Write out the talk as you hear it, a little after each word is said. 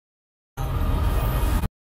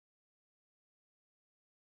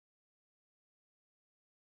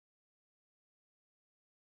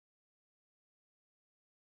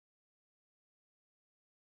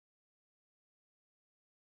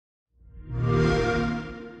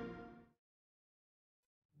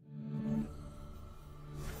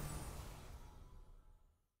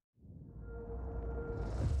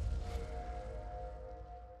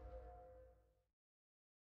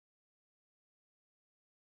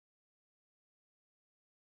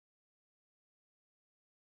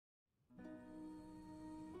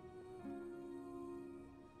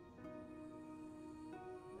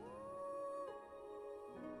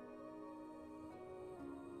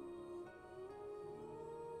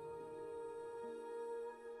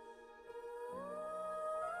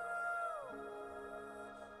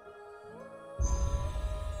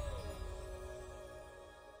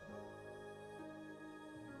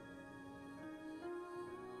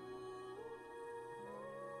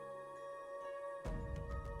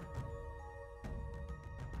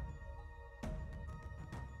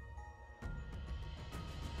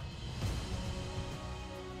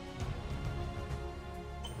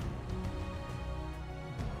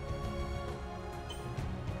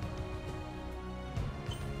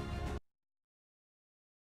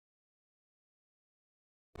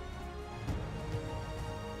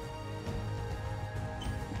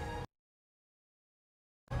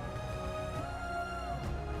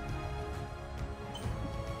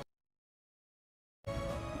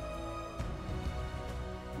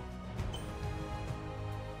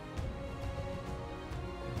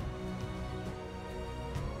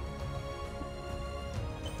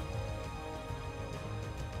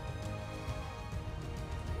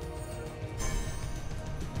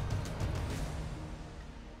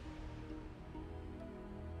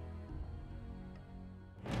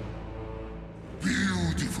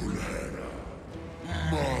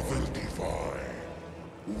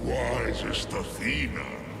wisest Athena,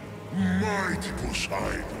 mighty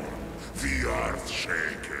Poseidon, the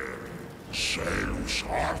Earth-shaker, Zeus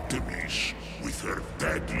Artemis, with her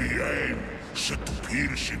deadly aim set to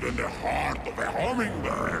pierce even the heart of a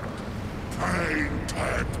hummingbird.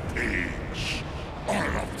 Painted pigs, all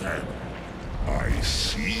of them. I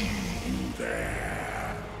see you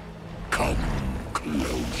there. Come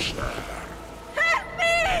closer. Help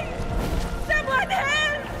me! Someone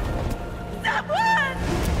help! Someone!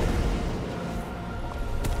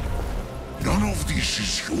 None of this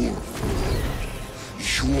is your fault.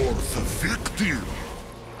 You're the victim.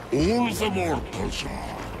 All the mortals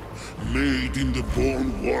are, made in the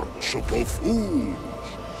bone workshop of fools.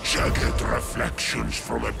 Jagged reflections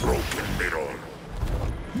from a broken mirror.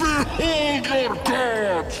 Behold your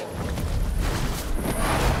god!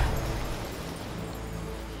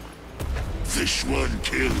 This one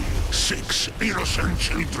killed 6 innocent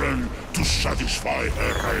children to satisfy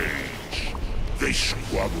her rage. They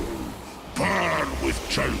squabble, burn with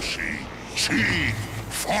jealousy, cheat,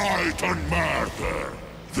 fight and murder.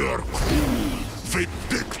 They're cruel,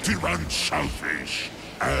 vindictive and selfish.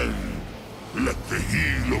 And, like the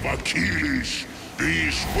heel of Achilles,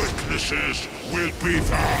 these weaknesses will be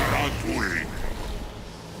their undoing.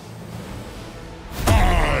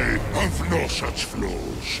 I have no such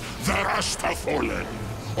flaws. The rest have fallen.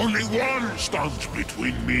 Only one stands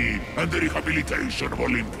between me and the rehabilitation of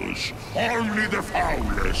Olympus. Only the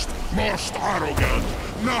foulest, most arrogant,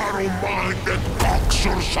 narrow-minded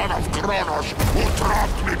coxer son of Kronos who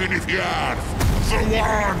trapped me beneath the earth. The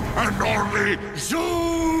one and only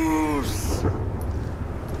Zeus!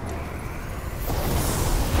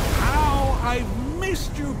 How I've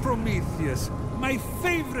missed you, Prometheus, my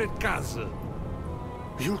favorite cousin.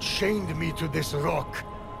 You chained me to this rock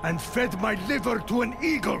and fed my liver to an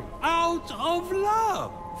eagle! Out of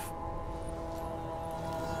love!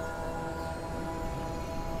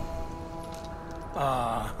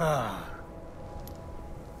 Aha.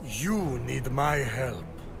 You need my help.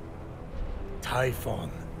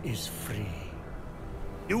 Typhon is free.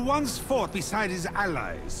 You once fought beside his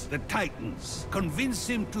allies, the Titans. Convince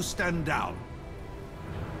him to stand down.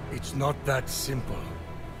 It's not that simple.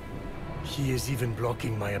 He is even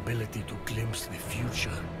blocking my ability to glimpse the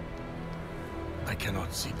future. I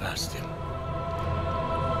cannot see past him.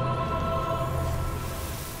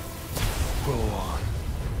 Go on.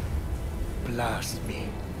 Blast me.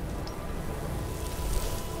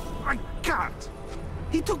 I can't!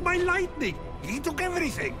 He took my lightning! He took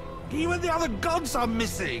everything! Even the other gods are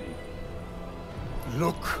missing!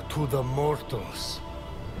 Look to the mortals.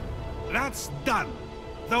 That's done!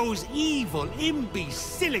 Those evil,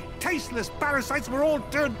 imbecilic, tasteless parasites were all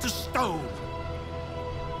turned to stone!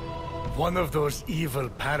 One of those evil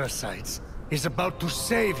parasites is about to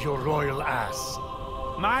save your royal ass.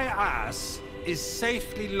 My ass is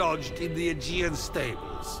safely lodged in the Aegean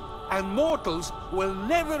stables, and mortals will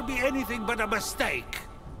never be anything but a mistake.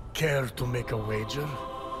 Care to make a wager?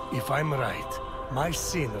 If I'm right, my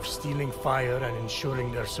sin of stealing fire and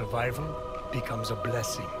ensuring their survival becomes a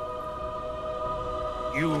blessing.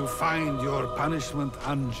 You find your punishment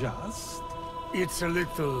unjust? It's a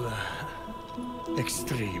little...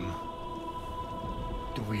 extreme.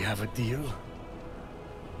 Do we have a deal?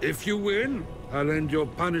 If you win, I'll end your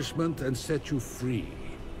punishment and set you free.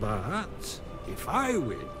 But if I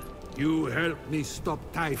win, you help me stop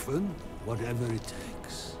Typhon, whatever it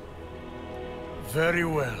takes. Very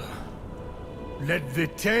well. Let the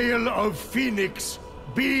tale of Phoenix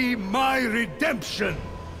be my redemption!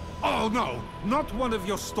 Oh no, not one of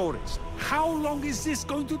your stories. How long is this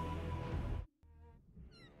going to...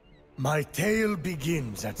 My tale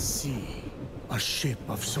begins at sea. A ship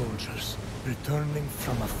of soldiers, returning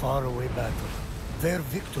from a faraway battle. Their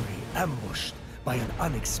victory ambushed by an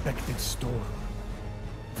unexpected storm.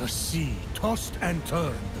 The sea tossed and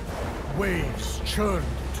turned. Waves churned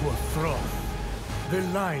to a froth. The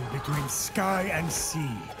line between sky and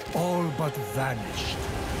sea all but vanished.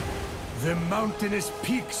 The mountainous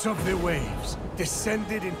peaks of the waves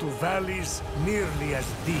descended into valleys nearly as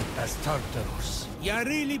deep as Tartarus. You're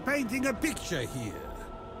really painting a picture here.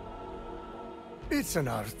 It's an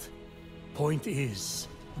art. Point is,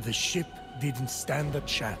 the ship didn't stand a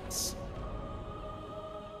chance.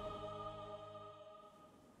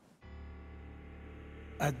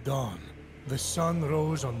 At dawn, the sun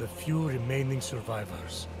rose on the few remaining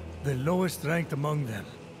survivors. The lowest ranked among them,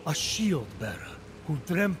 a shield-bearer who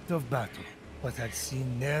dreamt of battle, but had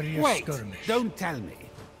seen nary a skirmish. Don't tell me.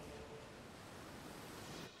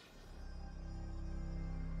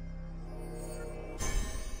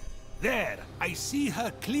 There, I see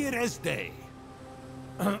her clear as day.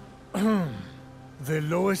 The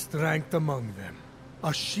lowest ranked among them,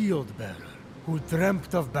 a shield-bearer who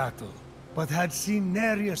dreamt of battle, but had seen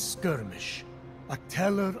nary a skirmish. A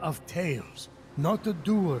teller of tales, not a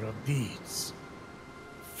doer of deeds.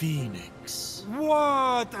 Phenix.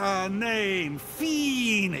 What a name!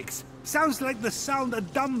 Phoenix! Sounds like the sound a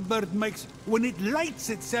dumb bird makes when it lights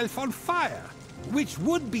itself on fire, which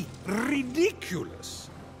would be ridiculous.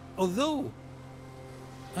 Although,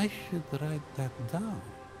 I should write that down.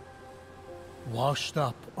 Washed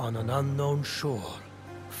up on an unknown shore,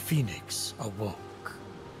 Phoenix awoke.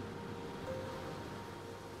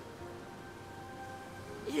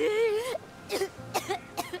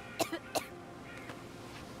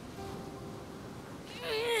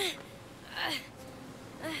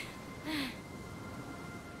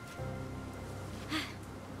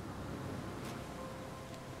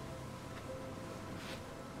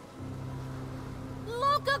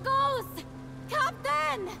 Logos!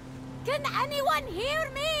 Captain! Can anyone hear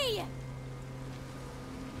me?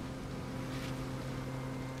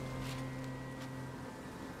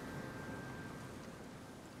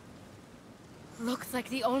 Looks like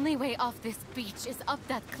the only way off this beach is up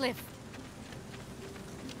that cliff.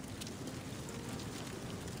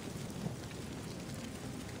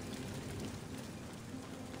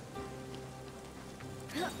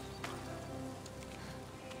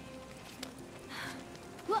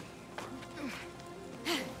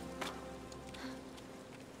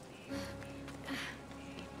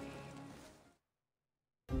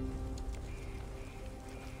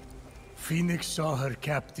 Phoenix saw her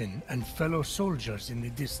captain and fellow soldiers in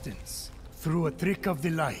the distance. Through a trick of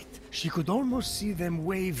the light, she could almost see them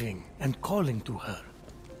waving and calling to her.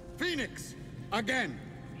 Phoenix! Again!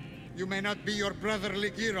 You may not be your brother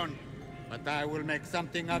Ligiron, but I will make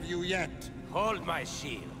something of you yet. Hold my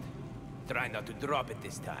shield. Try not to drop it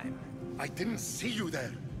this time. I didn't see you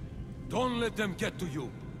there. Don't let them get to you.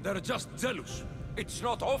 They're just jealous. It's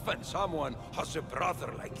not often someone has a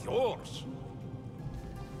brother like yours.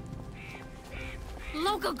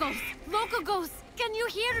 Logos! Logos! Can you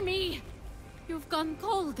hear me? You've gone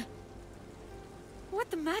cold.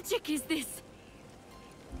 What magic is this?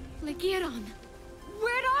 Ligiron,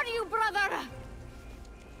 where are you, brother?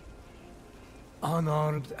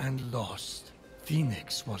 Unarmed and lost,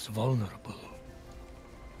 Phoenix was vulnerable.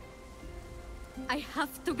 I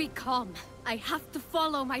have to be calm. I have to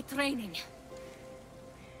follow my training.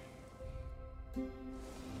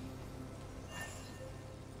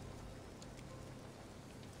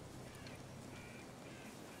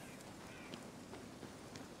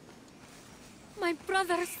 My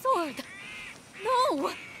brother's sword!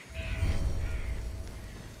 No!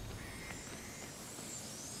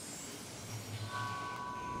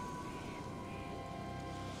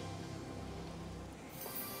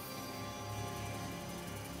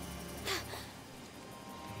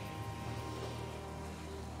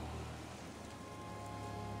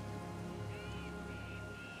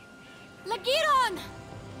 Lagiron!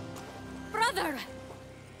 Brother!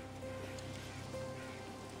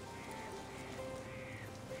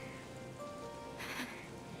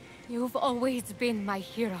 You've always been my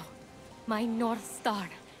hero, my North Star.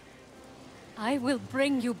 I will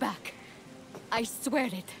bring you back. I swear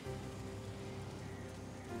it.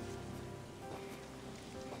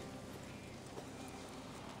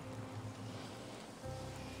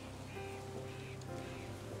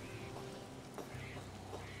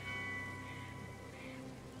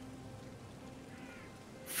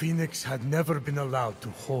 Phoenix had never been allowed to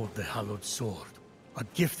hold the hallowed sword, a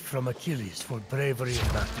gift from Achilles for bravery in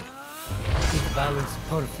battle. It balanced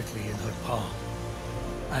perfectly in her palm,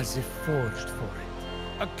 as if forged for it.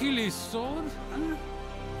 Achilles' sword? Huh?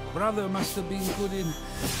 Brother must have been good in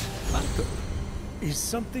battle. Is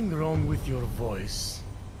something wrong with your voice?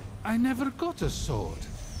 I never got a sword.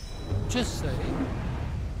 Just saying.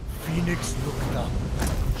 Phoenix looked up.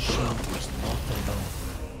 She was not alone.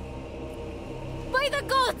 By the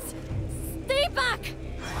gods! Stay back!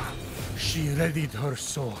 She readied her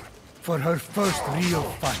sword for her first real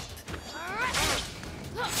fight.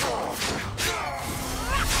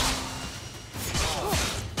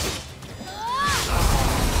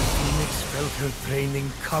 Phoenix felt her training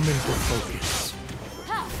come into focus.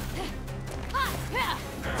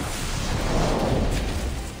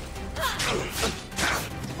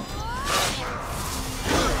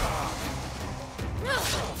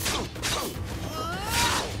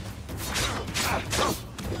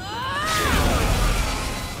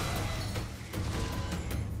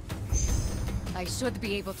 I should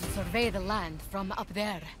be able to survey the land from up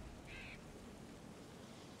there.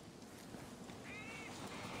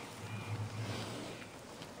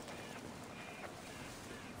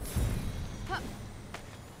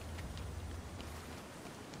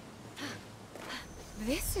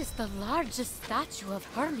 This is the largest statue of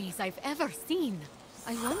Hermes I've ever seen.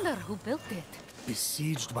 I wonder who built it.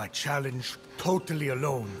 Besieged by challenge, totally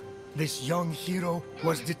alone, this young hero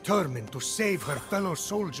was determined to save her fellow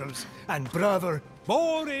soldiers and brother.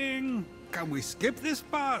 Boring! Can we skip this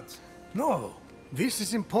part? No, this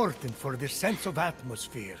is important for the sense of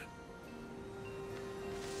atmosphere.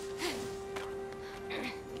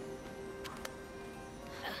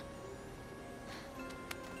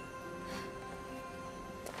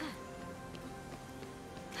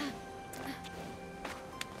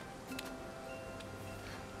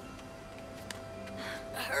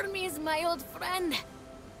 Hermes, my old friend.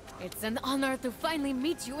 It's an honor to finally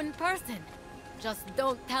meet you in person. Just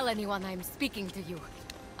don't tell anyone I'm speaking to you.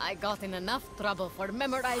 I got in enough trouble for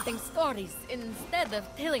memorizing stories instead of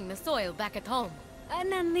tilling the soil back at home.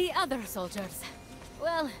 And then the other soldiers.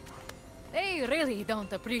 Well, they really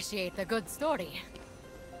don't appreciate a good story.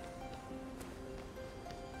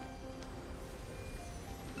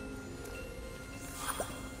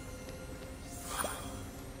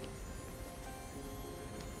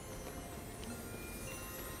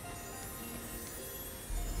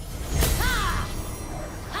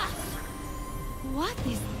 What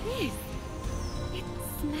is this? It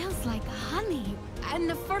smells like honey, and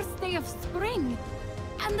the first day of spring,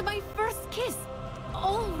 and my first kiss,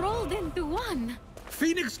 all rolled into one.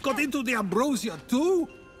 Phoenix got into the ambrosia too?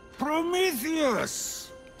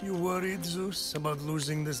 Prometheus! You worried, Zeus, about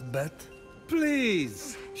losing this bet?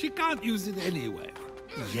 Please, she can't use it anyway.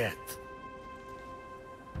 Yet.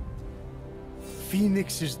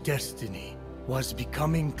 Phoenix's destiny was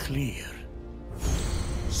becoming clear.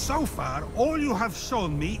 So far, all you have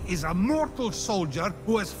shown me is a mortal soldier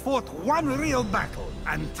who has fought one real battle,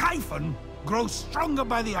 and Typhon grows stronger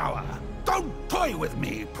by the hour. Don't toy with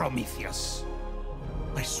me, Prometheus!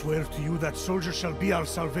 I swear to you that soldier shall be our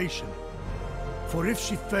salvation. For if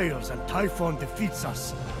she fails and Typhon defeats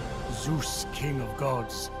us, Zeus, king of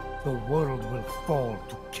gods, the world will fall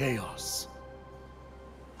to chaos.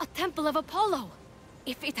 A temple of Apollo.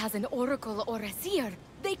 If it has an oracle or a seer,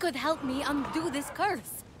 they could help me undo this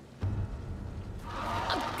curse.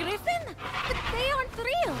 A griffin? But they aren't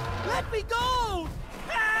real! Let me go!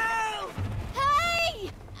 Help! Hey!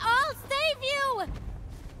 I'll save you!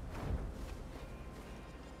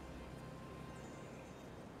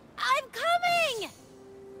 I'm coming!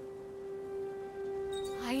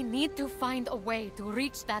 I need to find a way to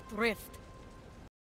reach that rift.